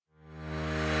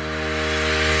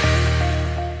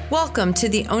Welcome to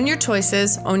the Own Your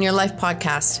Choices, Own Your Life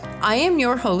podcast. I am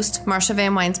your host, Marsha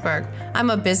Van Weinsberg. I'm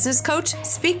a business coach,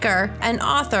 speaker, and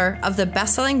author of the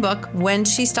best-selling book, When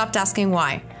She Stopped Asking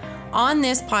Why. On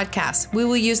this podcast, we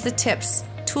will use the tips,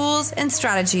 tools, and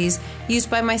strategies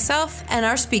used by myself and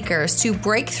our speakers to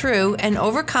break through and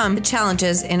overcome the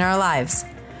challenges in our lives.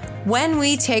 When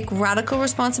we take radical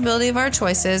responsibility of our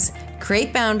choices,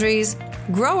 create boundaries,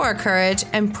 grow our courage,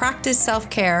 and practice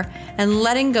self-care and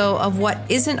letting go of what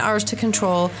isn't ours to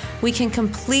control, we can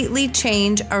completely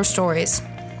change our stories.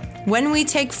 When we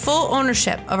take full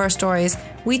ownership of our stories,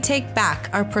 we take back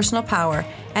our personal power,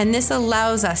 and this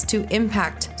allows us to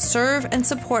impact, serve, and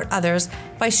support others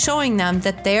by showing them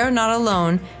that they are not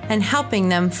alone and helping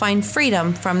them find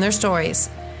freedom from their stories.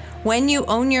 When you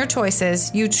own your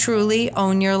choices, you truly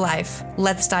own your life.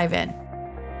 Let's dive in.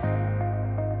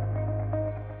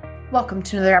 Welcome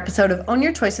to another episode of Own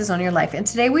Your Choices, Own Your Life. And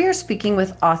today we are speaking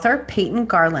with author Peyton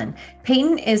Garland.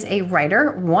 Peyton is a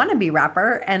writer, wannabe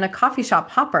rapper, and a coffee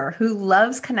shop hopper who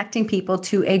loves connecting people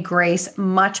to a grace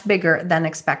much bigger than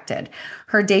expected.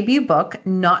 Her debut book,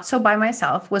 Not So By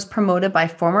Myself, was promoted by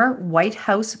former White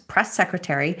House press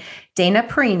secretary Dana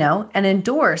Perino and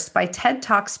endorsed by TED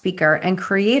Talk speaker and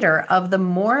creator of the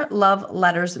More Love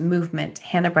Letters movement,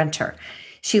 Hannah Brenter.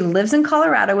 She lives in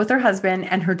Colorado with her husband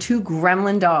and her two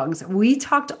gremlin dogs. We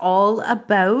talked all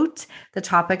about the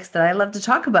topics that I love to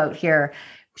talk about here,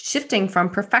 shifting from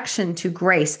perfection to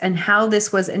grace, and how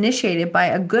this was initiated by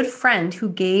a good friend who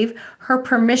gave her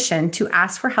permission to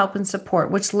ask for help and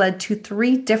support, which led to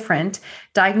 3 different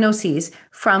diagnoses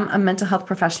from a mental health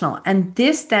professional. And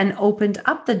this then opened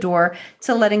up the door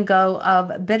to letting go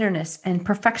of bitterness and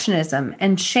perfectionism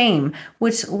and shame,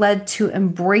 which led to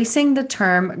embracing the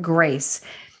term grace.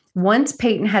 Once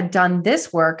Peyton had done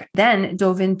this work, then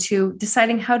dove into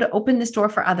deciding how to open this door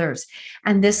for others.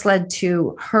 And this led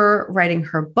to her writing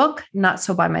her book, Not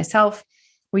So By Myself.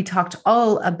 We talked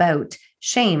all about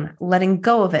shame, letting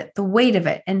go of it, the weight of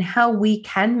it, and how we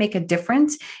can make a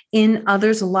difference in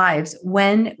others' lives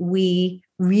when we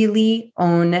really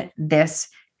own this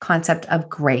concept of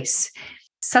grace.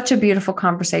 Such a beautiful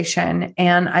conversation.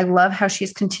 And I love how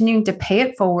she's continuing to pay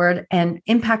it forward and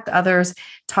impact others,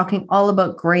 talking all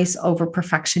about grace over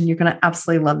perfection. You're going to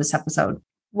absolutely love this episode.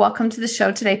 Welcome to the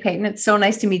show today, Peyton. It's so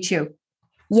nice to meet you.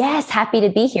 Yes, happy to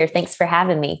be here. Thanks for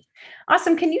having me.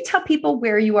 Awesome. Can you tell people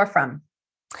where you are from?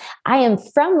 I am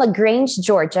from LaGrange,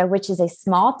 Georgia, which is a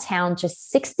small town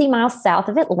just 60 miles south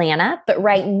of Atlanta. But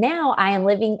right now I am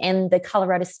living in the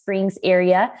Colorado Springs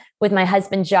area with my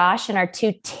husband, Josh, and our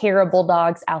 2 terrible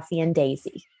dogs, Alfie and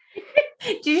Daisy.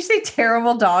 Did you say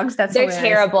terrible dogs? They're hilarious.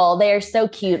 Terrible. They are so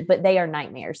cute, but they are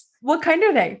nightmares. What kind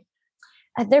are they?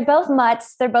 They're both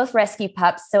mutts. They're both rescue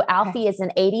pups. So Alfie is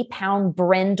an 80-pound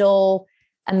brindle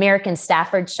American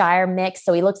Staffordshire mix.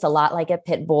 So he looks a lot like a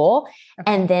pit bull.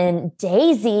 Okay. And then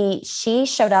Daisy, she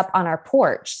showed up on our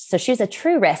porch. So she's a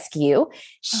true rescue.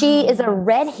 She is a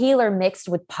red heeler mixed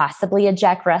with possibly a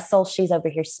Jack Russell. She's over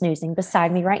here snoozing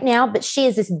beside me right now, but she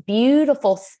is this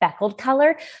beautiful speckled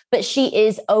color, but she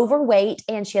is overweight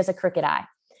and she has a crooked eye.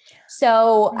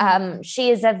 So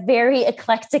she is a very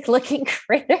eclectic looking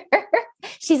critter.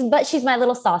 She's my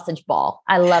little sausage ball.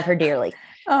 I love her dearly.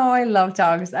 Oh, I love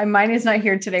dogs. Mine is not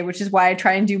here today, which is why I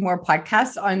try and do more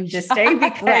podcasts on this day,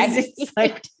 because it's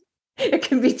like, it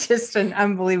can be just an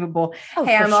unbelievable. Oh,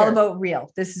 hey, I'm all about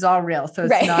real. This is all real. So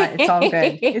it's all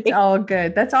good. It's all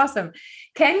good. That's awesome.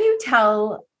 Can you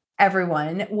tell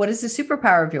everyone, what is the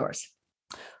superpower of yours?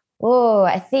 Oh,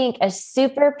 I think a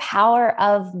superpower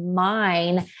of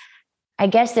mine, I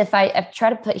guess if I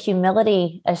try to put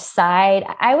humility aside,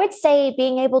 I would say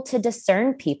being able to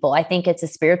discern people. I think it's a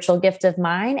spiritual gift of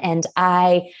mine. And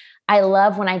I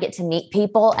love when I get to meet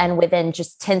people and within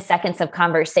just 10 seconds of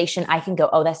conversation, I can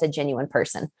go, oh, that's a genuine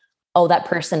person. Oh, that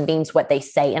person means what they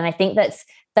say. And I think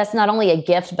that's not only a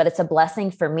gift, but it's a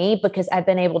blessing for me because I've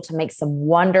been able to make some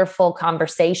wonderful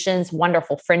conversations,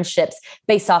 wonderful friendships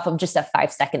based off of just a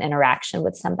 5-second interaction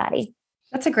with somebody.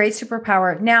 That's a great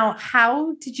superpower. Now,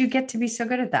 how did you get to be so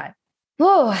good at that?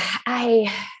 Oh, I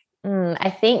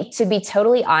think, to be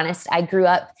totally honest, I grew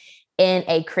up in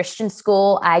a Christian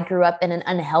school. I grew up in an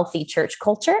unhealthy church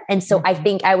culture. And so I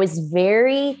think I was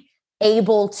very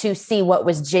able to see what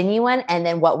was genuine and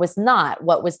then what was not,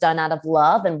 what was done out of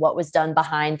love and what was done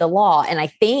behind the law. And I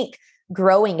think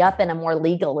growing up in a more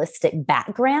legalistic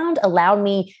background allowed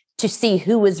me to see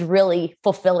who was really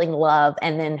fulfilling love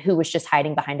and then who was just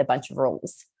hiding behind a bunch of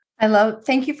rules.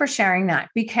 Thank you for sharing that,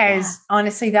 because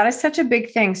honestly, that is such a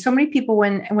big thing. So many people,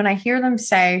 when I hear them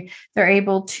say they're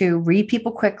able to read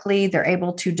people quickly, they're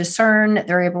able to discern,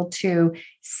 they're able to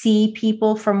see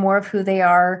people for more of who they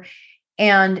are.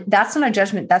 And that's not a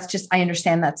judgment. That's just,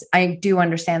 I do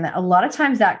understand that a lot of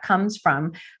times that comes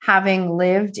from having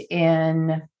lived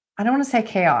in, I don't want to say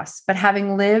chaos, but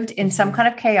having lived in some kind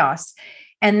of chaos,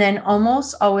 and then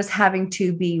almost always having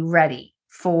to be ready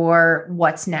for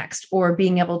what's next, or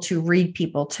being able to read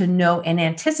people, to know and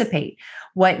anticipate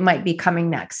what might be coming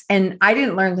next. And I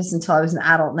didn't learn this until I was an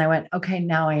adult, and I went, okay,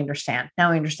 now I understand.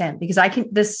 Because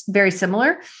this very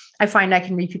similar. I find I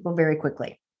can read people very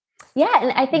quickly. Yeah.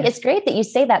 And I think it's great that you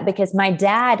say that, because my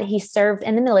dad, he served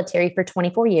in the military for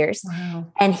 24 years.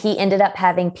 Wow. And he ended up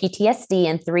having PTSD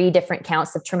and 3 different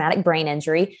counts of traumatic brain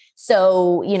injury.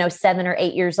 So, 7 or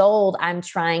 8 years old, I'm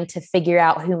trying to figure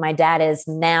out who my dad is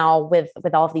now with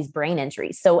all of these brain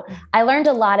injuries. So I learned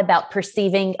a lot about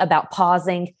perceiving, about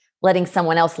pausing, letting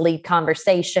someone else lead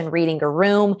conversation, reading a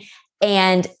room.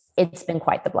 And it's been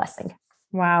quite the blessing.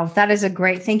 Wow. That is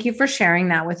thank you for sharing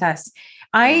that with us.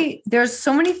 There's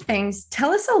so many things.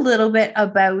 Tell us a little bit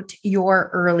about your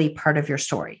early part of your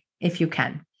story, if you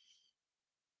can.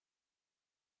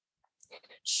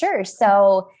 Sure.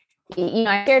 So,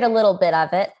 I shared a little bit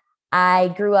of it.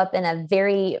 I grew up in a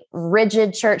very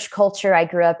rigid church culture. I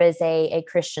grew up as a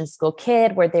Christian school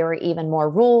kid where there were even more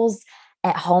rules.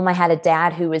 At home, I had a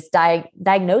dad who was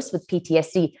diagnosed with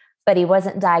PTSD, but he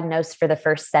wasn't diagnosed for the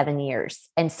first 7 years.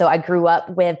 And so I grew up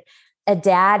with a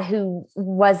dad who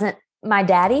wasn't my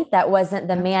daddy. That wasn't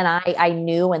the man I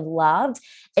knew and loved.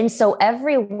 And so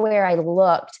everywhere I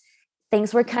looked,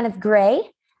 things were kind of gray.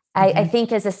 I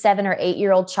think as a 7 or 8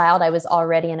 year old child, I was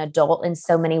already an adult in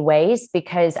so many ways,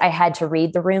 because I had to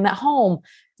read the room at home,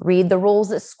 read the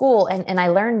rules at school. And I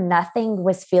learned nothing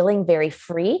was feeling very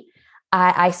free.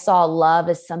 I saw love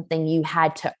as something you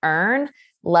had to earn.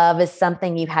 Love is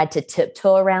something you had to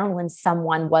tiptoe around when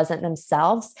someone wasn't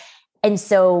themselves. And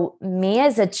so me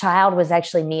as a child was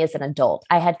actually me as an adult.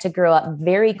 I had to grow up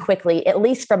very quickly, at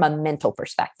least from a mental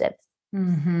perspective.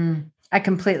 Mm-hmm. I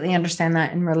completely understand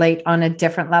that and relate on a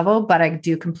different level, but I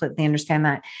do completely understand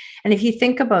that. And if you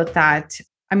think about that,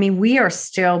 I mean, we are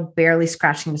still barely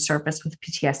scratching the surface with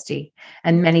PTSD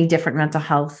and many different mental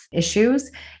health issues.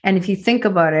 And if you think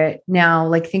about it now,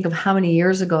 think of how many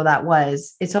years ago that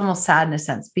was, it's almost sad in a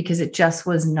sense, because it just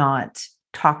was not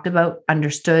talked about,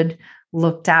 understood,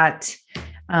 looked at.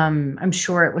 I'm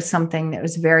sure it was something that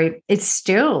was it's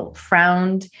still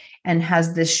frowned and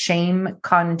has this shame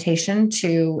connotation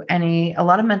to a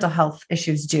lot of mental health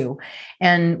issues do.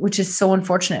 And which is so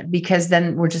unfortunate, because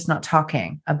then we're just not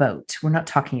talking about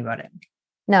it.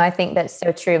 No, I think that's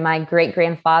so true. My great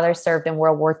grandfather served in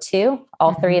World War II.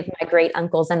 All 3 of my great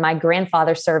uncles and my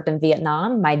grandfather served in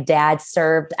Vietnam. My dad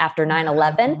served after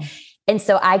 9/11. And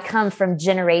so I come from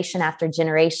generation after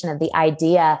generation of the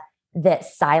idea that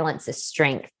silence is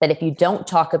strength, that if you don't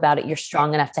talk about it, you're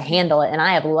strong enough to handle it. And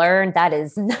I have learned that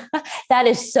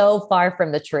is so far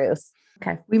from the truth.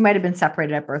 Okay. We might've been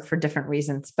separated at birth for different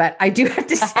reasons, but I do have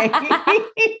to say,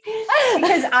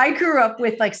 because I grew up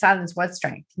with silence was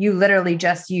strength. You literally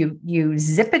just, you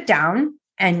zip it down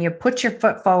and you put your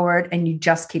foot forward and you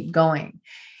just keep going.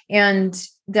 And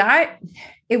that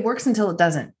it works until it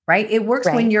doesn't, right? It works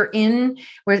when you're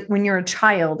when you're a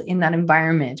child in that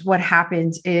environment. What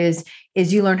happens is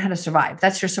you learn how to survive.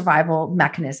 That's your survival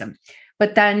mechanism.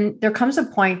 But then there comes a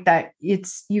point that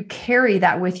you carry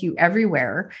that with you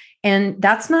everywhere. And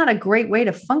that's not a great way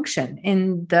to function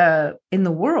in the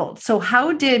world. So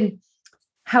how did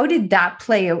that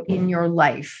play out in your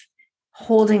life,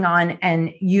 holding on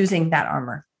and using that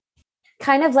armor?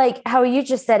 Kind of like how you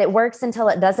just said, it works until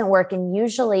it doesn't work. And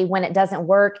usually when it doesn't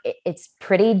work, it's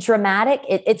pretty dramatic.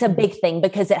 It's a big thing,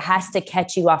 because it has to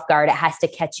catch you off guard. It has to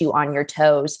catch you on your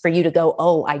toes for you to go,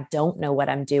 oh, I don't know what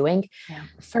I'm doing. Yeah.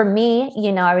 For me,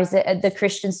 I was the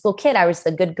Christian school kid. I was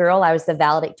the good girl. I was the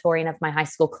valedictorian of my high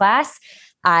school class.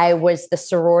 I was the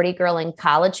sorority girl in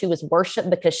college who was worshiped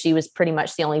because she was pretty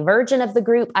much the only virgin of the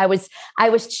group. I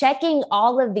was checking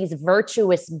all of these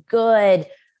virtuous, good,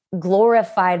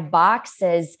 glorified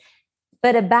boxes.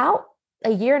 But about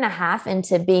a year and a half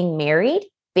into being married,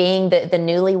 being the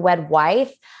newlywed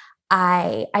wife,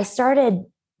 I started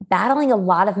battling a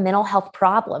lot of mental health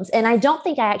problems. And I don't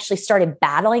think I actually started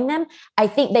battling them. I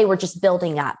think they were just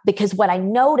building up, because what I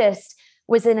noticed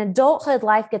was in adulthood,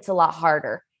 life gets a lot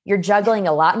harder. You're juggling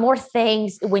a lot more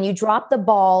things. When you drop the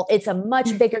ball, it's a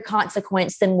much bigger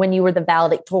consequence than when you were the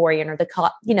valedictorian or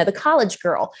the college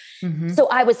girl. Mm-hmm. So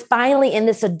I was finally in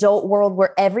this adult world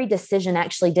where every decision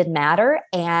actually did matter,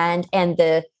 and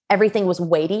everything was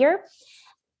weightier,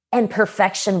 and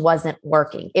perfection wasn't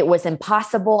working. It was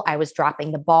impossible. I was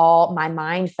dropping the ball. My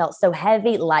mind felt so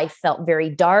heavy. Life felt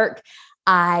very dark.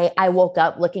 I woke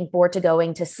up looking forward to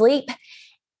going to sleep.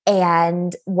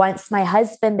 And once my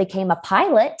husband became a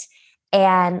pilot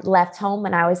and left home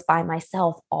and I was by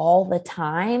myself all the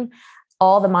time,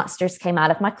 all the monsters came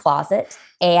out of my closet,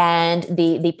 and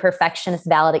the perfectionist,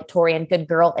 valedictorian, good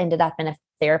girl ended up in a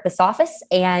therapist's office.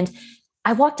 And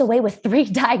I walked away with 3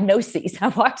 diagnoses. I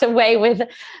walked away with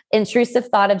intrusive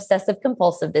thought, obsessive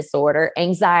compulsive disorder,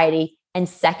 anxiety, and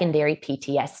secondary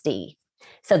PTSD.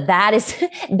 So that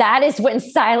is when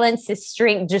silence is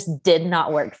strength just did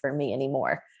not work for me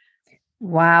anymore.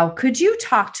 Wow. Could you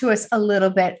talk to us a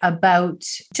little bit about,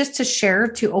 just to share,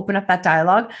 to open up that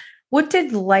dialogue, what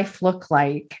did life look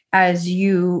like as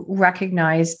you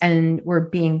recognized and were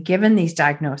being given these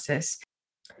diagnoses?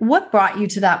 What brought you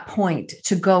to that point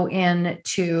to go in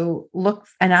to look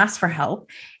and ask for help?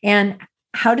 And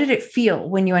how did it feel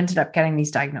when you ended up getting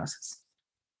these diagnoses?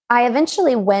 I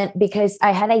eventually went because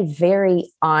I had a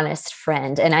very honest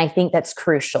friend, and I think that's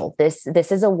crucial. This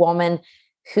is a woman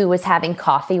who was having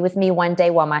coffee with me one day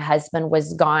while my husband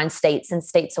was gone states and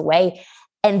states away.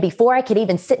 And before I could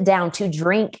even sit down to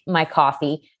drink my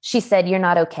coffee, she said, "You're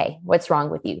not okay. What's wrong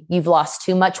with you? You've lost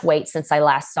too much weight since I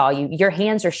last saw you. Your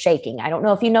hands are shaking. I don't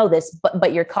know if you know this,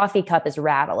 but your coffee cup is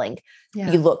rattling.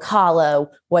 Yeah. You look hollow.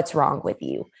 What's wrong with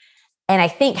you?" And I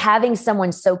think having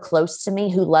someone so close to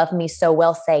me who loved me so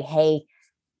well say, "Hey,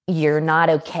 you're not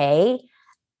okay."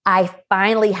 I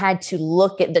finally had to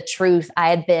look at the truth I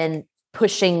had been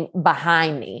pushing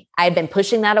behind me. I had been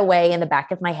pushing that away in the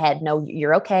back of my head. "No,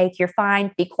 you're okay. You're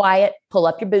fine. Be quiet. Pull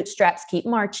up your bootstraps. Keep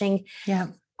marching." Yeah.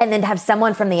 And then to have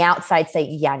someone from the outside say,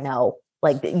 "Yeah, no,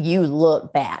 like you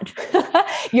look bad.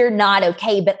 You're not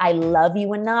okay, but I love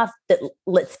you enough that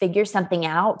let's figure something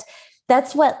out."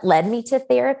 That's what led me to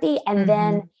therapy. And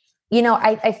then,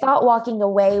 I thought walking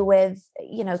away with,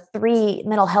 3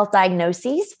 mental health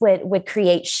diagnoses would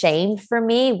create shame for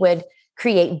me, would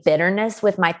create bitterness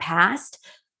with my past.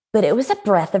 But it was a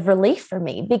breath of relief for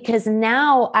me because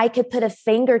now I could put a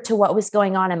finger to what was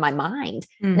going on in my mind.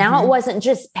 Mm-hmm. Now it wasn't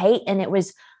just Peyton. It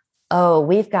was, oh,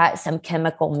 we've got some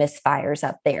chemical misfires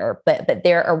up there, but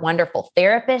there are wonderful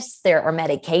therapists, there are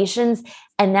medications,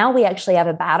 and now we actually have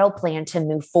a battle plan to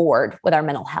move forward with our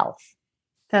mental health.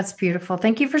 That's beautiful.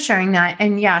 Thank you for sharing that.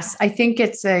 And yes, I think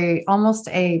it's almost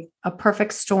a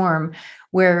perfect storm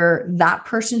where that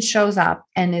person shows up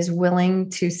and is willing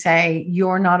to say,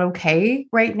 "You're not okay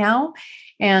right now."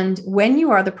 And when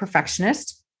you are the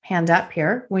perfectionist, hand up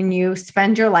here, when you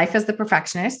spend your life as the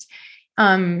perfectionist,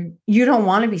 you don't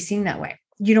want to be seen that way.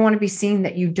 You don't want to be seen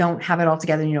that you don't have it all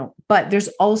together. But there's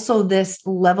also this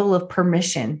level of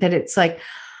permission that it's like,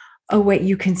 "Oh, wait,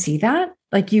 you can see that?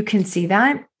 Like you can see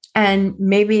that. And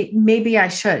maybe I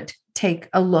should take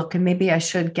a look and maybe I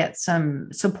should get some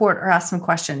support or ask some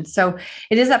questions." So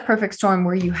it is that perfect storm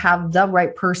where you have the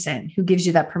right person who gives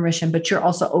you that permission, but you're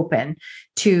also open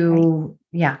to,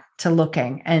 to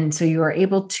looking. And so you are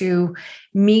able to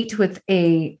meet with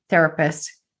a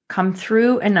therapist, come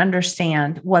through and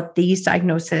understand what these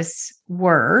diagnoses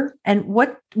were and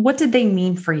what did they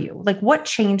mean for you? Like what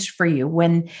changed for you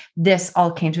when this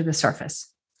all came to the surface?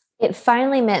 It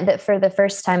finally meant that for the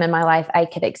first time in my life, I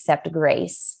could accept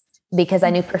grace because I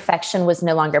knew perfection was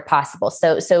no longer possible.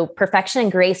 So perfection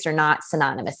and grace are not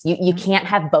synonymous. You can't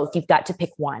have both. You've got to pick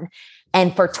one.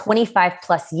 And for 25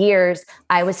 plus years,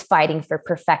 I was fighting for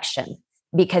perfection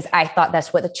because I thought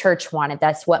that's what the church wanted.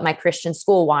 That's what my Christian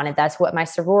school wanted. That's what my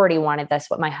sorority wanted. That's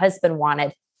what my husband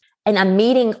wanted. And I'm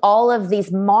meeting all of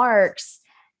these marks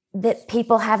that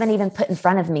people haven't even put in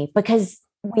front of me because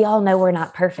we all know we're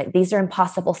not perfect. These are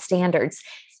impossible standards.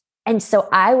 And so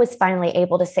I was finally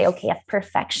able to say, okay, if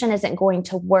perfection isn't going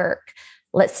to work,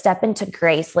 let's step into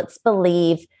grace. Let's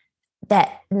believe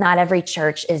that not every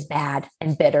church is bad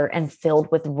and bitter and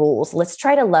filled with rules. Let's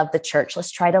try to love the church.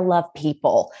 Let's try to love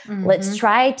people. Mm-hmm. Let's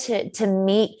try to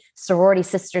meet sorority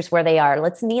sisters where they are.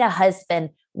 Let's meet a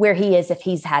husband where he is if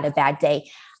he's had a bad day.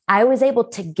 I was able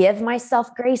to give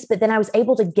myself grace, but then I was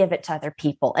able to give it to other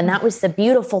people. And that was the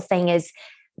beautiful thing is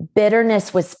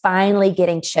bitterness was finally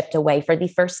getting chipped away for the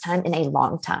first time in a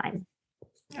long time.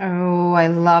 Oh, I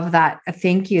love that.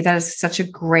 Thank you. That is such a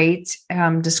great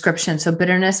description. So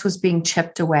bitterness was being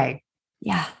chipped away.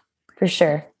 Yeah, for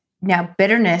sure. Now,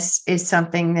 bitterness is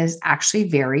something that is actually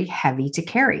very heavy to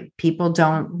carry. People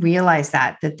don't realize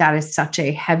that is such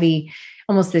a heavy,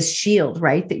 almost this shield,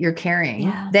 right? That you're carrying,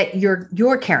 that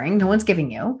you're carrying, no one's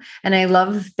giving you. And I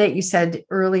love that you said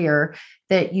earlier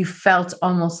that you felt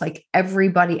almost like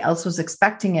everybody else was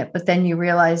expecting it, but then you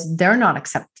realize they're not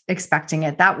expecting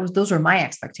it. Those were my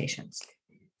expectations.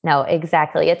 No,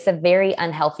 exactly. It's a very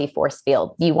unhealthy force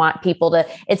field. You want people to,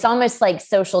 it's almost like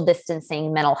social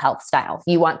distancing mental health style.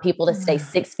 You want people to stay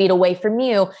 6 feet away from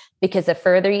you because the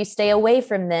further you stay away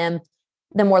from them,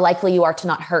 the more likely you are to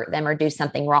not hurt them or do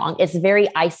something wrong. It's very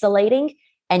isolating,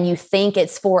 and you think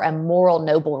it's for a moral,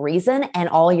 noble reason, and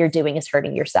all you're doing is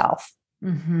hurting yourself.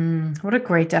 What a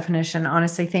great definition.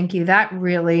 Honestly, thank you. That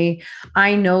really,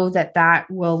 I know that that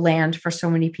will land for so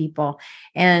many people.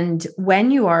 And when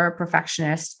you are a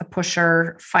perfectionist, a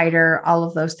pusher, fighter, all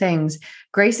of those things,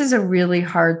 grace is a really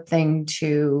hard thing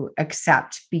to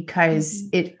accept because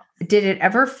did it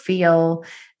ever feel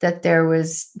that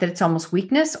that it's almost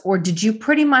weakness, or did you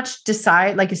pretty much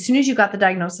decide, like, as soon as you got the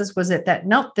diagnosis, was it that,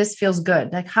 nope, this feels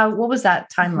good? Like what was that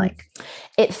time like?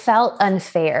 It felt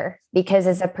unfair because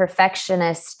as a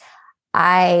perfectionist,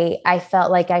 I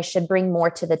felt like I should bring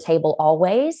more to the table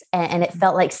always. And it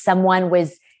felt like someone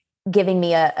was giving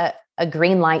me a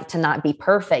green light to not be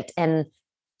perfect. And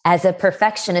as a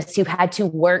perfectionist who had to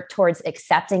work towards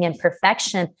accepting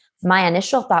imperfection, my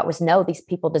initial thought was, no, these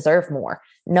people deserve more.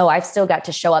 No, I've still got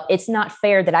to show up. It's not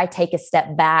fair that I take a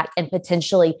step back and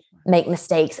potentially make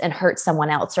mistakes and hurt someone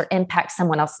else or impact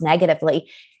someone else negatively.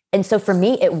 And so for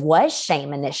me, it was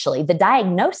shame initially. The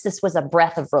diagnosis was a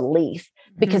breath of relief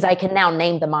because I can now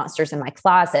name the monsters in my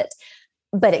closet.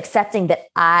 But accepting that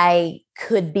I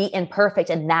could be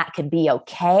imperfect and that could be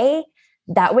okay,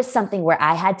 that was something where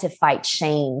I had to fight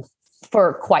shame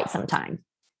for quite some time.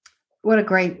 What a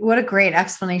great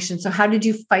explanation. So how did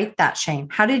you fight that shame?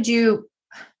 How did you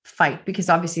fight? Because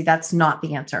obviously that's not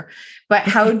the answer, but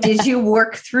how did you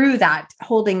work through that,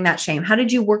 holding that shame? How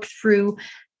did you work through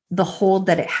the hold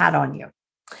that it had on you?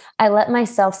 I let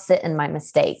myself sit in my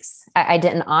mistakes. I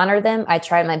didn't honor them. I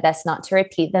tried my best not to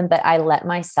repeat them, but I let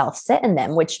myself sit in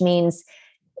them, which means,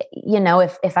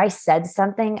 if I said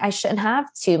something I shouldn't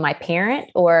have to my parent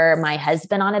or my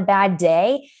husband on a bad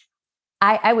day,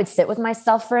 I would sit with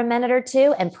myself for a minute or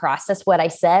two and process what I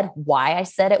said, why I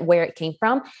said it, where it came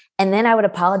from. And then I would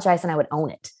apologize and I would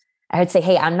own it. I would say,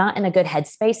 hey, I'm not in a good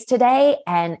headspace today.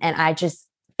 And I just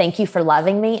thank you for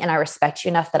loving me. And I respect you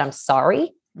enough that I'm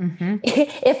sorry.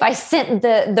 If I sent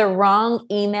the wrong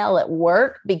email at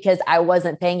work because I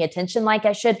wasn't paying attention like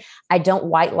I should, I don't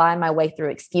white lie my way through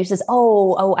excuses.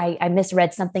 I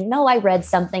misread something. No, I read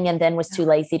something and then was too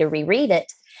lazy to reread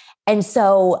it. And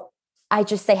so I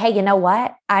just say, hey, you know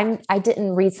what? I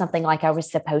didn't read something like I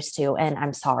was supposed to, and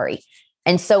I'm sorry.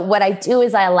 And so what I do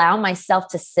is I allow myself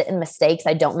to sit in mistakes.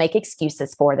 I don't make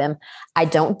excuses for them. I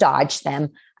don't dodge them.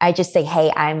 I just say, hey,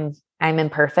 I'm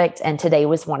imperfect. And today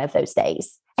was one of those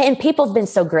days. And people have been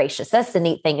so gracious. That's the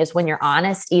neat thing, is when you're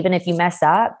honest, even if you mess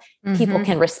up, people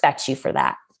can respect you for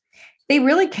that. They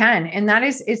really can. And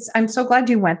I'm so glad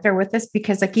you went there with this,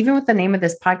 because like, even with the name of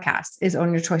this podcast is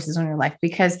Own Your Choices, Own Your Life,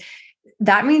 because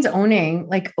that means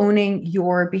owning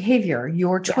your behavior,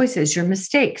 your choices, your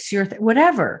mistakes, your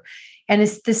whatever. And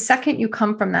it's the second you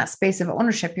come from that space of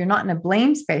ownership, you're not in a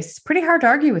blame space. It's pretty hard to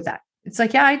argue with that. It's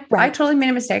like, yeah, I totally made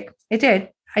a mistake.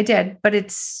 I did, but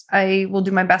I will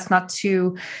do my best not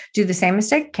to do the same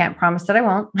mistake. Can't promise that I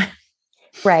won't.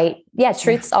 Right. Yeah.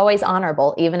 Truth's always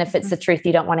honorable, even if it's the truth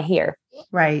you don't want to hear.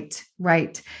 Right.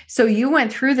 So you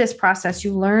went through this process.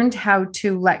 You learned how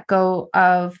to let go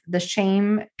of the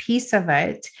shame piece of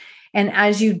it. And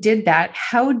as you did that,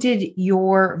 how did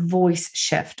your voice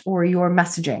shift, or your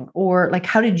messaging, or like,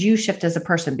 how did you shift as a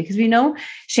person? Because we know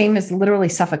shame is literally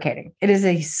suffocating. It is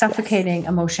a suffocating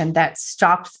emotion that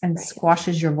stops and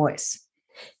squashes your voice.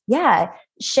 Yeah.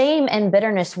 Shame and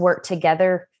bitterness work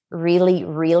together really,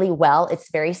 really well.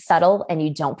 It's very subtle and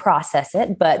you don't process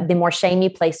it, but the more shame you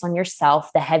place on yourself,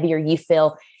 the heavier you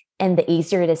feel and the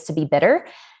easier it is to be bitter.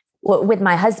 With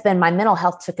my husband, my mental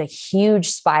health took a huge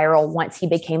spiral once he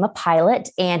became a pilot,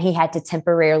 and he had to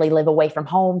temporarily live away from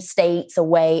home, states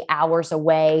away, hours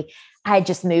away. I had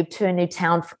just moved to a new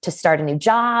town to start a new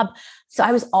job. So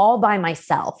I was all by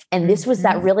myself. And this was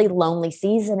that really lonely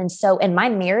season. And so in my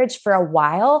marriage for a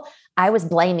while, I was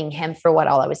blaming him for what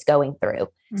all I was going through.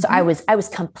 So I was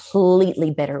completely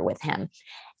bitter with him.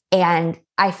 And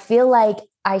I feel like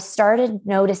I started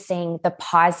noticing the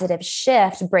positive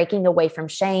shift, breaking away from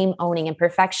shame, owning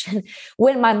imperfection,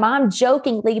 when my mom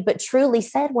jokingly but truly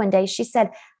said one day, she said,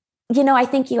 I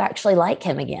think you actually like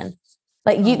him again.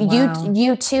 Like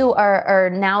you two are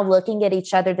now looking at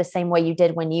each other the same way you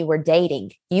did when you were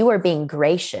dating. You are being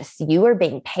gracious. You are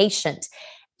being patient.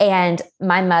 And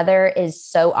my mother is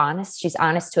so honest. She's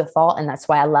honest to a fault. And that's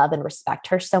why I love and respect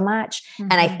her so much.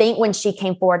 And I think when she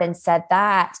came forward and said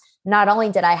that, not only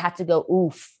did I have to go,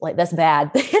 oof, like that's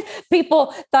bad.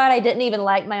 People thought I didn't even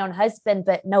like my own husband,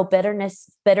 but no, bitterness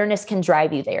can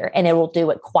drive you there, and it will do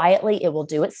it quietly. It will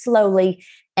do it slowly.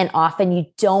 And often you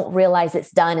don't realize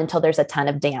it's done until there's a ton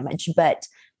of damage. But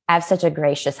I have such a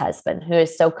gracious husband who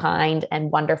is so kind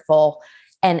and wonderful.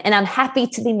 And I'm happy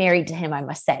to be married to him, I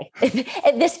must say,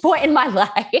 at this point in my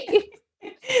life.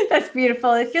 That's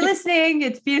beautiful. If you're listening,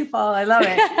 it's beautiful. I love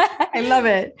it. I love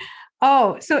it.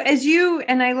 Oh, so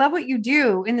and I love what you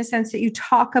do in the sense that you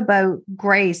talk about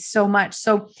grace so much.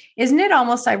 So isn't it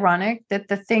almost ironic that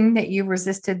the thing that you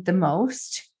resisted the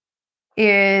most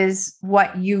is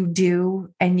what you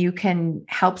do and you can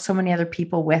help so many other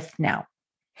people with now?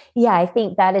 Yeah, I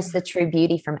think that is the true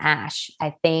beauty from Ash.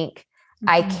 I think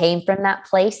I came from that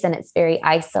place, and it's very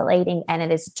isolating, and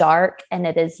it is dark, and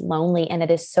it is lonely, and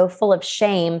it is so full of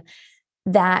shame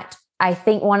that I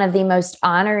think one of the most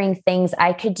honoring things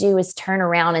I could do is turn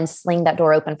around and sling that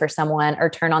door open for someone,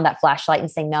 or turn on that flashlight and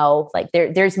say, no, like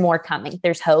there's more coming.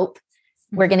 There's hope.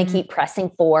 We're going to keep pressing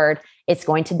forward. It's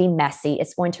going to be messy.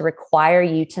 It's going to require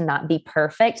you to not be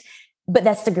perfect. But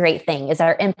that's the great thing, is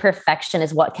our imperfection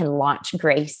is what can launch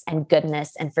grace and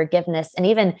goodness and forgiveness and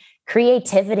even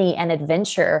creativity and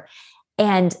adventure.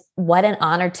 And what an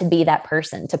honor to be that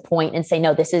person, to point and say,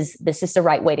 no, this is the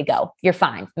right way to go. You're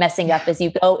fine. Messing up as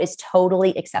you go is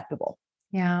totally acceptable.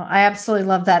 Yeah, I absolutely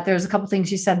love that. There's a couple of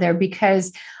things you said there,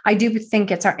 because I do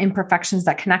think it's our imperfections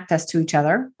that connect us to each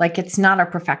other. Like, it's not our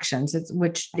perfections,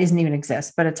 which doesn't even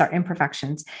exist, but it's our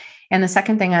imperfections. And the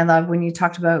second thing I love when you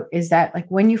talked about is that, like,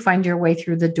 when you find your way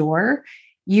through the door,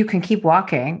 you can keep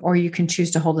walking, or you can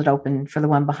choose to hold it open for the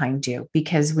one behind you.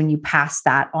 Because when you pass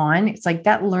that on, it's like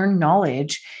that learned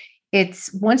knowledge.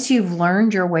 It's once you've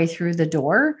learned your way through the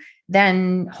door,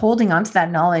 then holding on to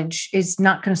that knowledge is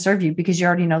not going to serve you, because you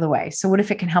already know the way. So what if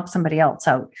it can help somebody else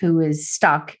out who is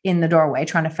stuck in the doorway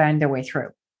trying to find their way through?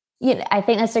 I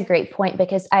think that's a great point,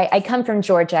 because I come from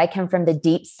Georgia. I come from the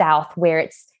deep South, where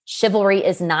chivalry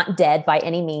is not dead by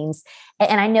any means.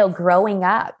 And I know growing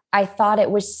up, I thought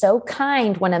it was so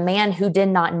kind when a man who did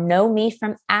not know me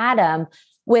from Adam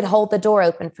would hold the door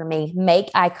open for me, make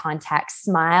eye contact,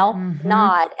 smile,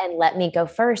 nod, and let me go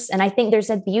first. And I think there's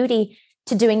a beauty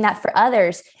to doing that for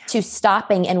others, to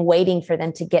stopping and waiting for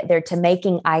them to get there, to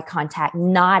making eye contact,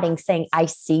 nodding, saying, I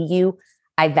see you.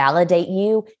 I validate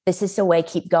you. This is the way,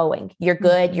 keep going. You're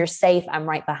good. You're safe. I'm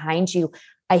right behind you.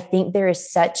 I think there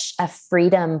is such a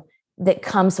freedom that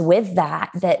comes with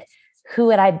that who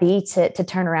would I be to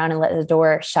turn around and let the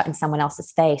door shut in someone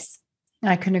else's face?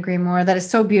 I couldn't agree more. That is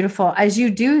so beautiful. As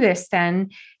you do this then,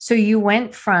 so you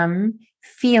went from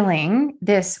feeling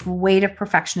this weight of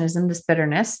perfectionism, this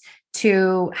bitterness,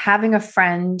 to having a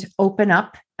friend open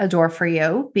up a door for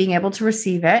you, being able to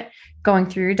receive it, going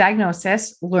through your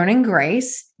diagnosis, learning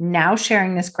grace, now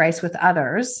sharing this grace with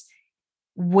others.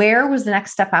 Where was the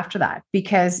next step after that?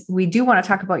 Because we do want to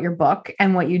talk about your book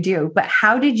and what you do, but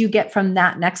how did you get from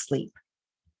that next leap?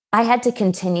 I had to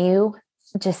continue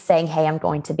just saying, hey, I'm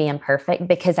going to be imperfect,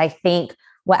 because I think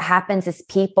what happens is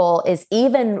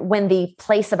even when the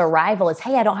place of arrival is,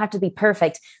 hey, I don't have to be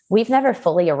perfect. We've never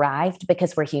fully arrived,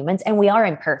 because we're humans and we are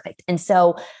imperfect. And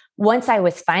so once I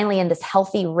was finally in this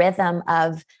healthy rhythm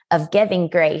of giving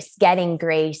grace, getting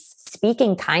grace,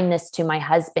 speaking kindness to my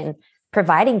husband,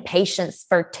 providing patience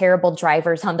for terrible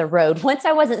drivers on the road. Once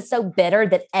I wasn't so bitter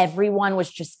that everyone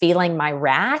was just feeling my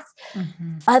wrath,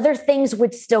 other things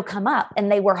would still come up,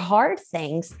 and they were hard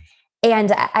things.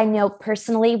 And I know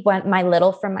personally, when my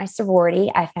little from my sorority,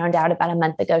 I found out about a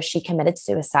month ago, she committed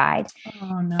suicide.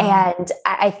 Oh, no. And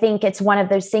I think it's one of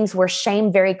those things where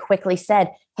shame very quickly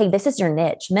said, hey, this is your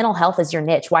niche. Mental health is your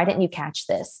niche. Why didn't you catch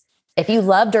this? If you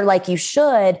loved her like you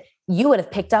should, you would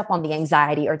have picked up on the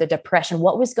anxiety or the depression.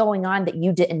 What was going on that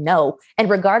you didn't know? And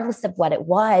regardless of what it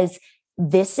was,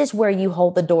 this is where you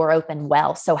hold the door open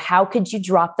well. So how could you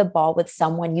drop the ball with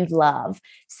someone you love,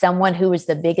 someone who is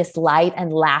the biggest light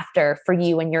and laughter for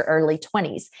you in your early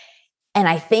 20s? And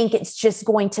I think it's just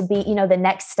going to be, the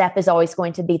next step is always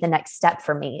going to be the next step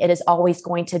for me. It is always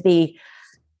going to be,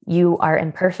 you are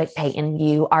imperfect, Peyton.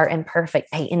 You are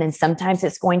imperfect, Peyton. And sometimes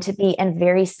it's going to be in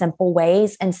very simple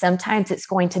ways. And sometimes it's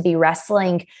going to be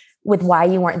wrestling with why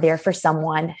you weren't there for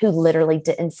someone who literally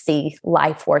didn't see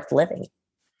life worth living.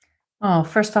 Oh,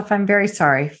 first off, I'm very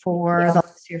sorry for the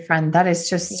loss of your friend. That is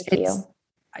just,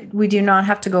 we do not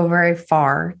have to go very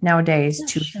far nowadays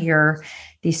to hear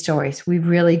these stories. We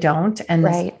really don't. And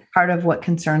this is part of what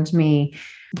concerns me.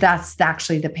 That's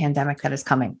actually the pandemic that is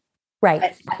coming.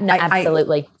 Right. No,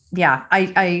 absolutely. Yeah,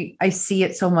 I see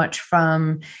it so much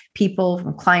from people,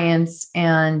 from clients,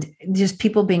 and just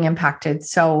people being impacted.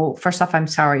 So first off, I'm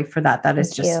sorry for that.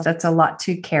 That's a lot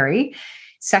to carry.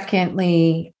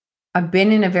 Secondly, I've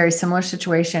been in a very similar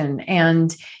situation,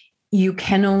 and you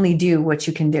can only do what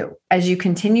you can do. As you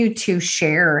continue to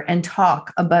share and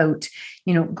talk about,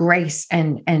 grace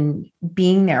and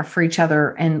being there for each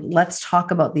other, and let's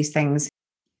talk about these things.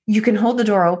 You can hold the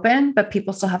door open, but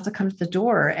people still have to come to the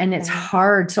door, and it's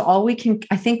hard. So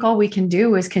I think all we can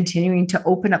do is continuing to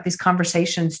open up these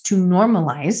conversations to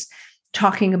normalize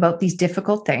talking about these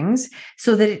difficult things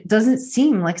so that it doesn't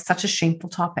seem like such a shameful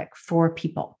topic for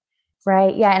people.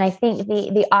 Right. Yeah. And I think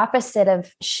the opposite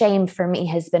of shame for me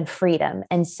has been freedom.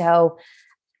 And so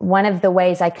one of the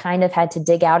ways I kind of had to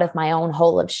dig out of my own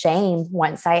hole of shame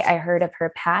once I heard of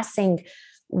her passing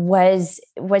was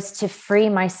to free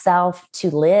myself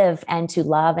to live and to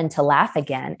love and to laugh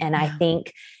again. And I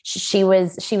think she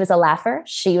was a laugher.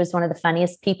 She was one of the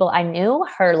funniest people I knew.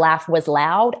 Her laugh was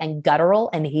loud and guttural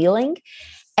and healing.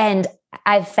 And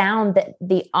I've found that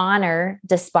the honor,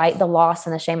 despite the loss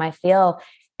and the shame I feel,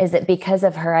 is that because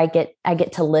of her, I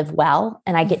get to live well,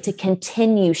 and I get to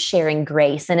continue sharing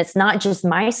grace. And it's not just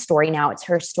my story now, it's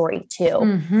her story too.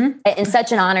 Mm-hmm. And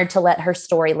such an honor to let her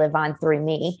story live on through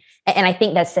me. And I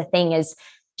think that's the thing, is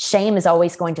shame is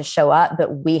always going to show up,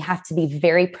 but we have to be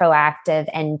very proactive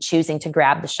and choosing to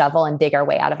grab the shovel and dig our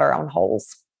way out of our own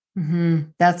holes. Mm-hmm.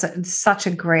 That's such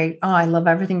a great, I love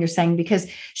everything you're saying, because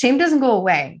shame doesn't go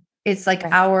away. It's like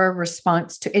our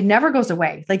response to it never goes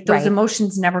away. Like those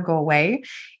emotions never go away.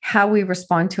 How we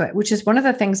respond to it, which is one of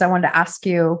the things I wanted to ask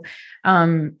you,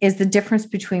 is the difference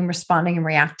between responding and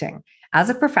reacting.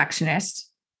 As a perfectionist,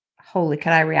 holy,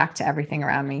 could I react to everything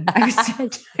around me? I'm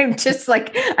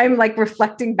like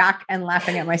reflecting back and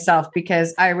laughing at myself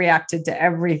because I reacted to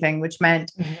everything, which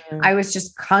meant I was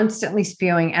just constantly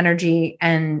spewing energy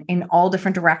and in all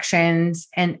different directions.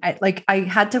 And I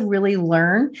had to really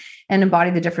learn and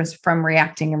embody the difference from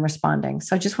reacting and responding.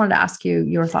 So I just wanted to ask you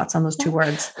your thoughts on those two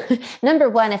words. Number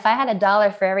one, if I had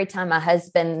 $1 for every time my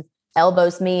husband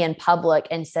elbows me in public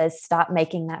and says, "Stop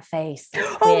making that face.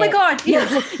 Quit. Oh my God.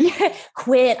 Yeah.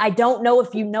 Quit. I don't know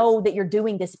if you know that you're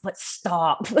doing this, but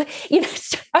stop."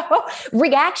 So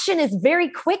reaction is very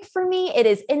quick for me. It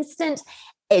is instant.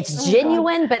 It's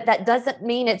genuine, but that doesn't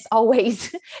mean it's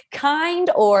always kind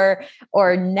or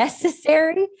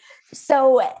necessary.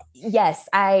 So yes,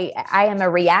 I am a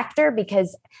reactor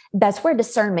because that's where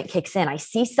discernment kicks in. I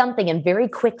see something and very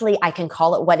quickly I can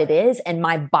call it what it is, and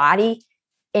my body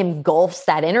engulfs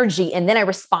that energy, and then I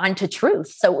respond to truth.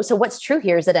 So what's true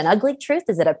here? Is it an ugly truth?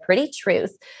 Is it a pretty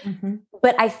truth? Mm-hmm.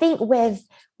 But I think with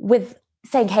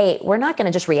saying, hey, we're not going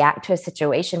to just react to a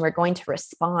situation, we're going to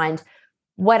respond.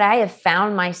 What I have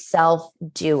found myself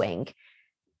doing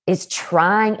is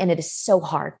trying, and it is so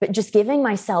hard, but just giving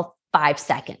myself 5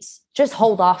 seconds. Just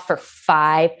hold off for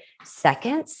 5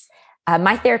 seconds.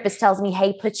 My therapist tells me,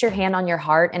 hey, put your hand on your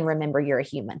heart and remember you're a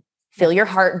human. Feel your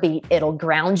heartbeat. It'll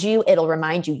ground you. It'll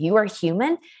remind you you are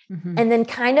human. Mm-hmm. And then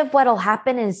kind of what'll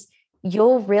happen is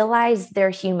you'll realize they're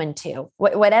human too.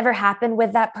 Whatever happened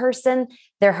with that person,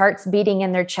 their heart's beating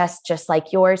in their chest just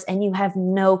like yours, and you have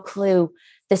no clue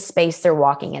the space they're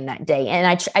walking in that day.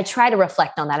 And I try to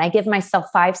reflect on that. I give myself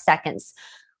 5 seconds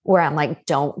where I'm like,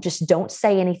 don't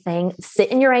say anything.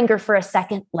 Sit in your anger for a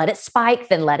second, let it spike,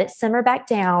 then let it simmer back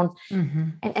down. Mm-hmm.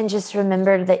 And just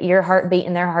remember that your heartbeat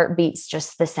and their heartbeat's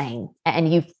just the same.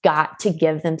 And you've got to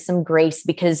give them some grace,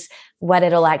 because what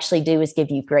it'll actually do is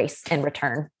give you grace in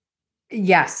return.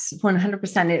 Yes,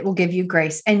 100%. It will give you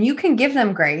grace, and you can give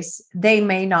them grace. They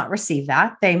may not receive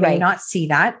that. They may not see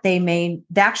that. They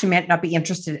actually may not be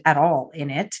interested at all in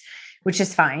it, which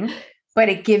is fine. But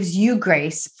it gives you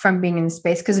grace from being in the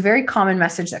space, because a very common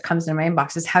message that comes in my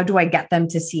inbox is, how do I get them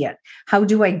to see it? How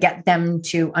do I get them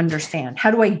to understand? How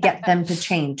do I get them to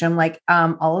change? I'm like,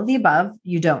 all of the above,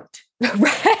 you don't.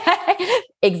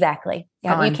 Exactly.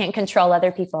 Yeah, you can't control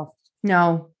other people.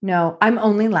 No, I'm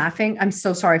only laughing. I'm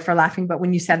so sorry for laughing. But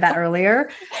when you said that earlier,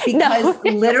 because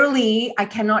literally, I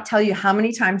cannot tell you how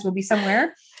many times we'll be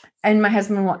somewhere and my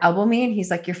husband will elbow me and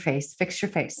he's like, your face, fix your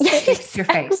face, fix your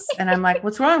face. And I'm like,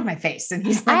 what's wrong with my face? And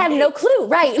he's like, I have no clue.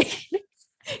 Right.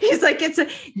 He's like, it's a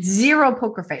zero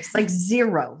poker face, like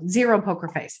zero poker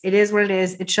face. It is what it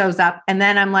is. It shows up. And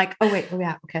then I'm like, oh, wait. Oh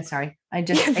yeah. Okay. Sorry.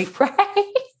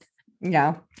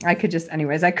 Yeah, I could just,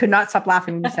 anyways, I could not stop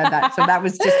laughing when you said that. So that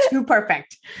was just too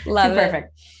perfect. Love it.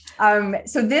 Perfect.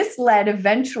 So this led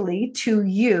eventually to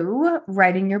you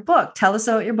writing your book. Tell us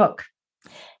about your book.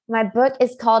 My book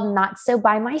is called Not So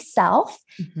By Myself.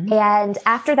 Mhm. And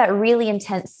after that really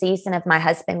intense season of my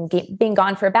husband being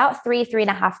gone for about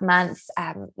 3.5 months,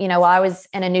 while I was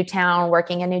in a new town,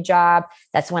 working a new job,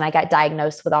 that's when I got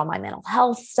diagnosed with all my mental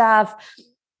health stuff.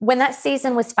 When that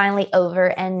season was finally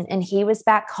over and he was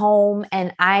back home,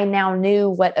 and I now knew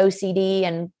what OCD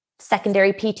and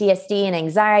secondary PTSD and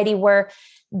anxiety were,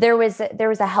 there was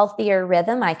a healthier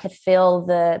rhythm. I could feel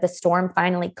the storm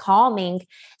finally calming,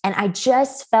 and I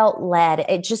just felt led.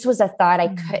 It just was a thought I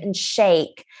couldn't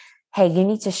shake. Hey, you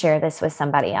need to share this with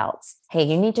somebody else. Hey,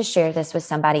 you need to share this with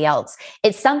somebody else.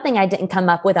 It's something I didn't come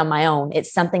up with on my own.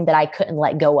 It's something that I couldn't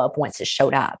let go of once it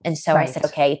showed up. And so I said,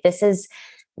 okay, this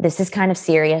is kind of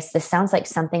serious. This sounds like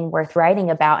something worth writing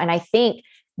about. And I think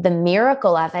the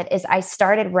miracle of it is I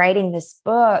started writing this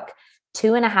book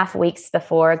 2.5 weeks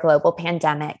before a global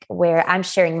pandemic, where I'm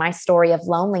sharing my story of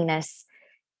loneliness,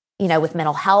 with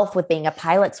mental health, with being a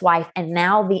pilot's wife. And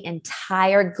now the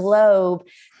entire globe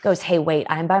goes, hey, wait,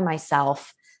 I'm by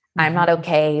myself. I'm not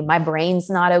okay. My brain's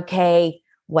not okay.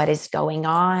 What is going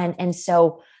on? And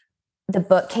so the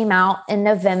book came out in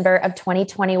November of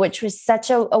 2020, which was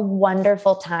such a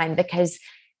wonderful time because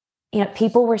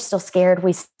people were still scared.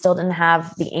 We still didn't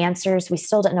have the answers. We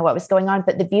still didn't know what was going on.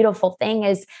 But the beautiful thing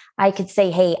is I could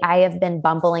say, hey, I have been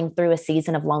bumbling through a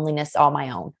season of loneliness all my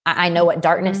own. I know what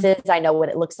darkness is. I know what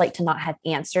it looks like to not have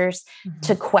answers,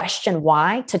 to question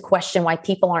why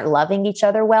people aren't loving each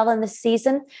other well in this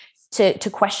season, to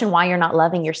question why you're not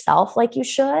loving yourself like you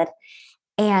should.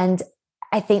 And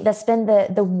I think that's been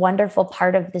the wonderful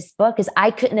part of this book is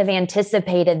I couldn't have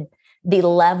anticipated the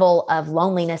level of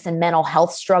loneliness and mental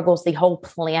health struggles the whole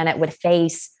planet would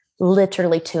face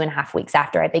literally 2.5 weeks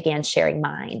after I began sharing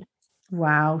mine.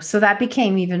 Wow. So that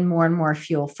became even more and more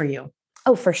fuel for you.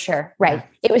 Oh, for sure. Right.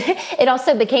 Yeah. It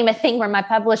also became a thing where my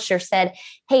publisher said,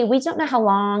 hey, we don't know how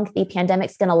long the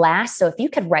pandemic's going to last. So if you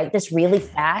could write this really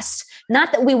fast,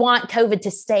 not that we want COVID to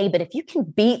stay, but if you can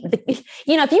beat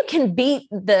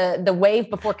the wave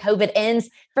before COVID ends,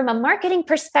 from a marketing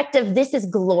perspective, this is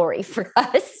glory for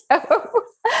us. So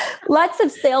lots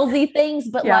of salesy things,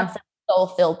 but lots of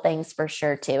soul-filled things for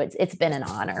sure too. It's been an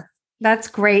honor. That's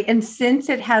great. And since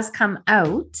it has come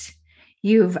out,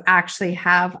 you've actually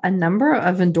have a number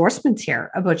of endorsements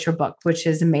here about your book, which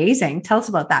is amazing. Tell us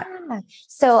about that.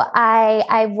 So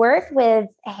I worked with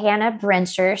Hannah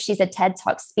Brencher. She's a TED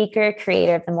Talk speaker,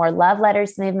 creator of the More Love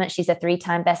Letters movement. She's a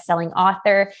 3-time best-selling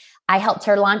author. I helped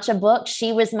her launch a book.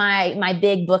 She was my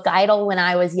big book idol when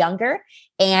I was younger.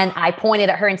 And I pointed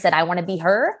at her and said, I want to be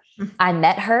her. I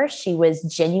met her. She was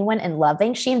genuine and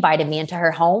loving. She invited me into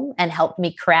her home and helped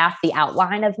me craft the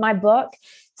outline of my book.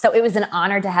 So it was an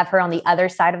honor to have her on the other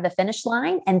side of the finish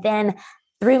line. And then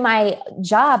through my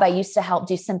job, I used to help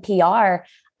do some PR.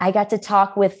 I got to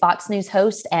talk with Fox News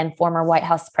host and former White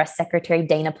House press secretary,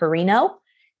 Dana Perino.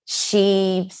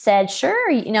 She said,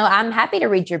 sure, I'm happy to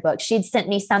read your book. She'd sent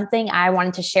me something. I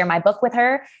wanted to share my book with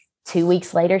her. 2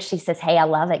 weeks later, she says, hey, I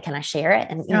love it. Can I share it?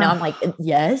 And, I'm like,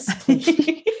 yes,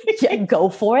 yeah, go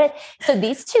for it. So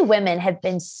these two women have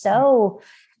been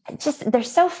they're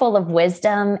so full of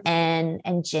wisdom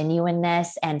and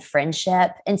genuineness and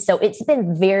friendship. And so it's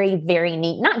been very, very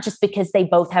neat, not just because they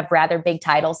both have rather big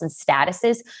titles and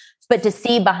statuses, but to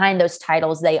see behind those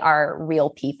titles, they are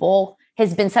real people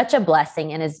has been such a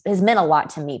blessing and has meant a lot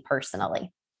to me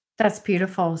personally. That's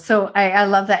beautiful. So I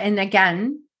love that. And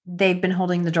again, they've been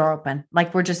holding the door open.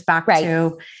 Like we're just back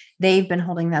to, they've been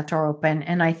holding that door open.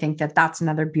 And I think that that's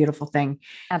another beautiful thing.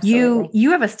 Absolutely. You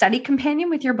have a study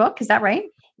companion with your book. Is that right?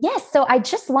 Yes. So I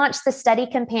just launched the study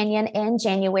companion in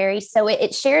January. So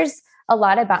it shares a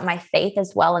lot about my faith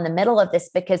as well in the middle of this,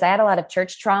 because I had a lot of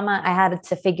church trauma. I had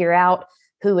to figure out,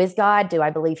 who is God? Do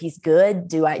I believe he's good?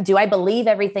 Do I believe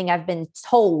everything I've been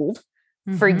told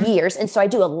for years? And so I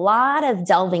do a lot of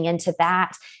delving into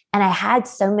that. And I had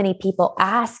so many people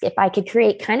ask if I could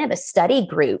create kind of a study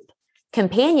group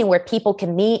companion where people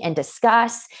can meet and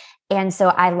discuss. And so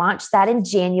I launched that in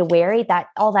January.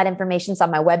 All that information's on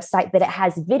my website, but it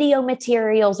has video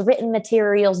materials, written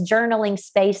materials, journaling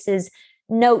spaces,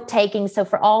 note taking. So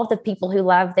for all of the people who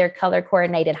love their color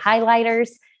coordinated highlighters,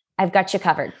 I've got you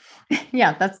covered.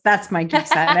 Yeah, that's my geek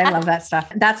set. I love that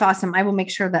stuff. That's awesome. I will make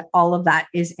sure that all of that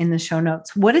is in the show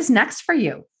notes. What is next for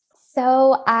you?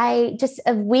 So I just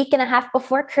a week and a half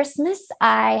before Christmas,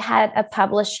 I had a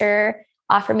publisher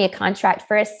offer me a contract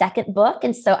for a second book.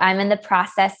 And so I'm in the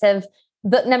process of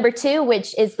book number 2,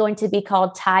 which is going to be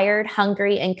called Tired,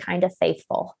 Hungry, and Kind of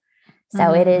Faithful.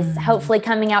 So it is hopefully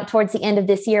coming out towards the end of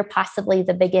this year, possibly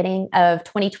the beginning of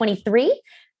 2023.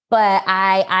 But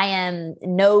I am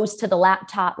nose to the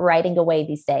laptop writing away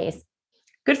these days.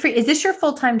 Good for you. Is this your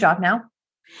full-time job now?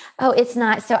 Oh, it's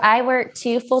not. So I work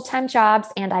two full-time jobs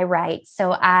and I write.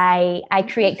 So I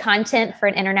create content for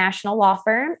an international law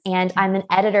firm and I'm an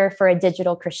editor for a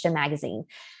digital Christian magazine.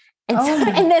 And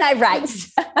then I write.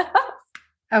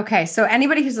 Okay. So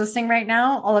anybody who's listening right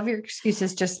now, all of your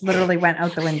excuses just literally went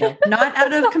out the window, not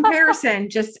out of comparison,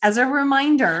 just as a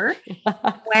reminder,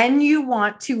 when you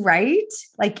want to write,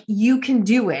 like you can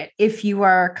do it if you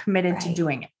are committed to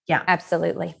doing it. Yeah,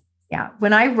 absolutely. Yeah.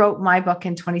 When I wrote my book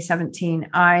in 2017,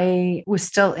 I was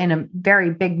still in a very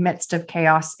big midst of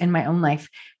chaos in my own life,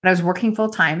 but I was working full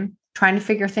time, trying to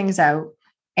figure things out.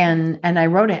 And I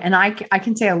wrote it. And I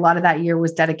can say a lot of that year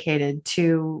was dedicated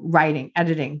to writing,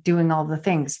 editing, doing all the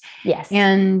things. Yes.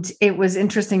 And it was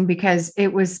interesting because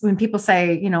it was when people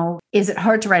say, is it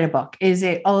hard to write a book? Is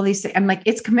it all of these things? I'm like,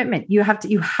 it's commitment. You have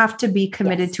to be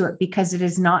committed to it because it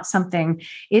is not something,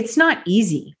 it's not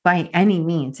easy by any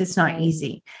means. It's not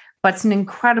easy, but it's an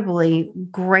incredibly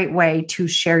great way to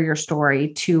share your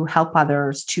story, to help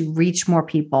others, to reach more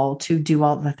people, to do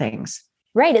all the things.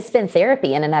 Right. It's been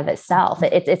therapy in and of itself.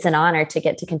 It's an honor to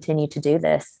get to continue to do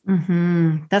this.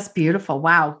 Mm-hmm. That's beautiful.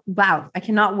 Wow. I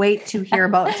cannot wait to hear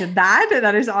about that.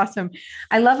 That is awesome.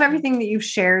 I love everything that you've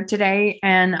shared today.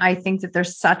 And I think that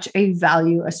there's such a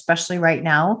value, especially right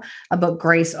now, about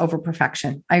grace over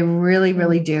perfection. I really,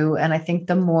 really do. And I think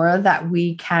the more that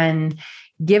we can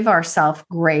give ourselves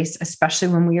grace, especially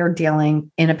when we are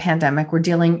dealing in a pandemic, we're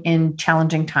dealing in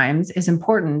challenging times, is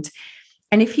important.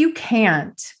 And if you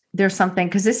can't, there's something,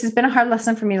 because this has been a hard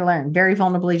lesson for me to learn, very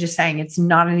vulnerably just saying it's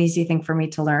not an easy thing for me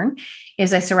to learn,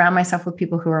 is I surround myself with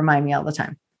people who remind me all the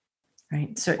time,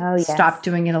 right? So stop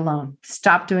doing it alone.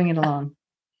 Stop doing it alone.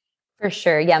 For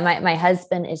sure. Yeah. My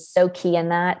husband is so key in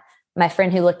that. My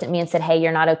friend who looked at me and said, "Hey,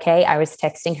 you're not okay." I was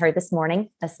texting her this morning.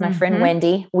 That's my friend,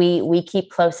 Wendy. We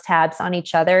keep close tabs on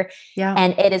each other. Yeah.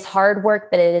 And it is hard work,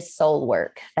 but it is soul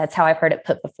work. That's how I've heard it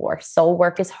put before. Soul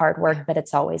work is hard work, but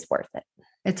it's always worth it.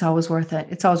 It's always worth it.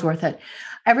 It's always worth it.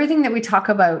 Everything that we talk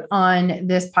about on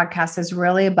this podcast is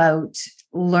really about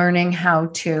learning how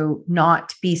to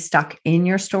not be stuck in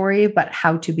your story, but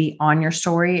how to be on your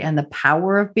story and the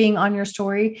power of being on your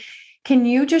story. Can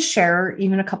you just share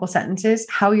even a couple sentences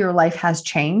how your life has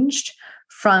changed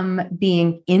from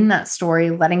being in that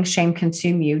story, letting shame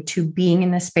consume you, to being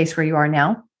in this space where you are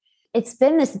now? It's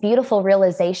been this beautiful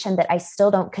realization that I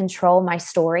still don't control my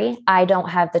story. I don't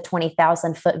have the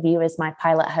 20,000 foot view, as my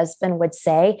pilot husband would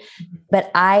say,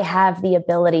 but I have the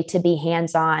ability to be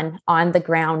hands-on, on the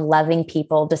ground, loving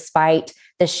people despite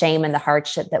the shame and the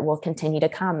hardship that will continue to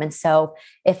come. And so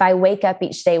if I wake up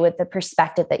each day with the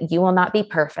perspective that you will not be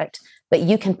perfect, but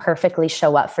you can perfectly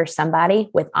show up for somebody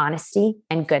with honesty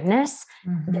and goodness,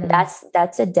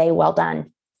 that's a day well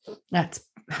done. That's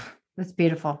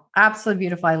beautiful. Absolutely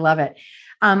beautiful. I love it.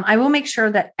 I will make sure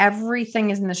that everything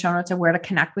is in the show notes of where to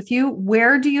connect with you.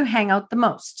 Where do you hang out the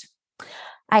most?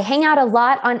 I hang out a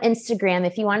lot on Instagram.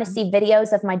 If you want to see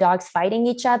videos of my dogs fighting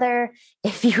each other,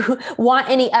 if you want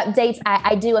any updates,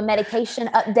 I do a medication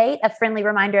update, a friendly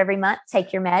reminder every month.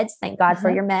 Take your meds. Thank God for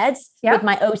your meds. Yep. With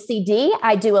my OCD,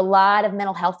 I do a lot of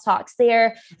mental health talks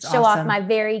there. That's Show off my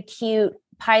very cute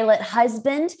pilot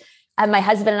husband. My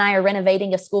husband and I are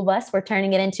renovating a school bus. We're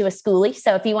turning it into a schoolie.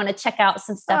 So if you want to check out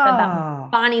some stuff about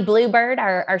Bonnie Bluebird,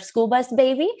 our school bus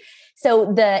baby.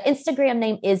 So the Instagram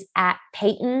name is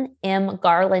 @Peyton M.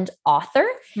 Garland Author.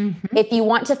 If you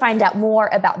want to find out more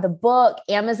about the book,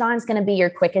 Amazon's going to be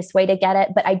your quickest way to get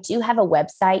it. But I do have a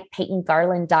website,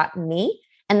 peytongarland.me.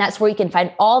 And that's where you can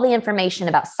find all the information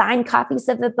about signed copies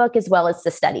of the book, as well as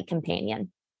the study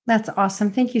companion. That's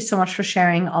awesome. Thank you so much for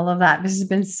sharing all of that. This has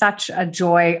been such a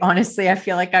joy. Honestly, I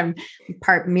feel like I'm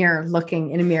part mirror,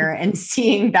 looking in a mirror and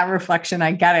seeing that reflection.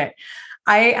 I get it.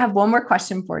 I have one more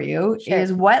question for you. Sure.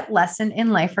 Is what lesson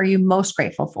in life are you most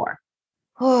grateful for?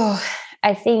 Oh,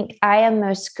 I think I am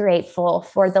most grateful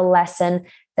for the lesson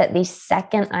that the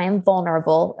second I am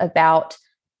vulnerable about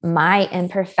my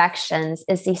imperfections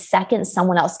is the second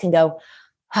someone else can go,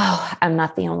 "Oh, I'm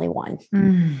not the only one."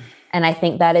 And I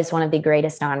think that is one of the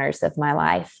greatest honors of my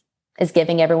life, is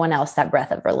giving everyone else that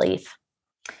breath of relief.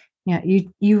 Yeah,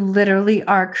 you literally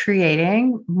are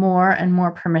creating more and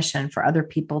more permission for other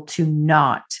people to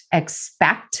not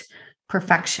expect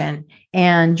perfection.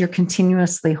 And you're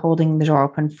continuously holding the door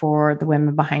open for the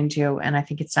women behind you. And I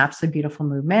think it's an absolutely beautiful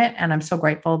movement. And I'm so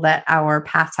grateful that our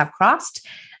paths have crossed.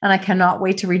 And I cannot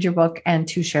wait to read your book and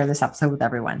to share this episode with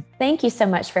everyone. Thank you so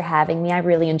much for having me. I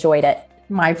really enjoyed it.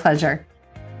 My pleasure.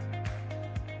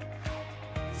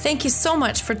 Thank you so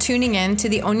much for tuning in to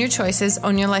the Own Your Choices,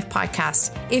 Own Your Life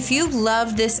podcast. If you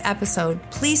loved this episode,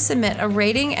 please submit a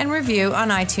rating and review on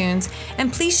iTunes,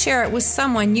 and please share it with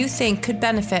someone you think could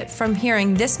benefit from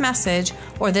hearing this message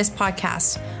or this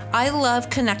podcast. I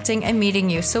love connecting and meeting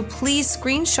you, so please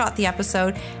screenshot the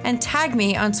episode and tag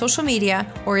me on social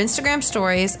media or Instagram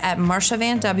stories at Marsha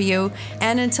Van W.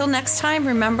 And until next time,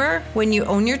 remember, when you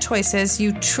own your choices,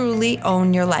 you truly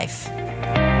own your life.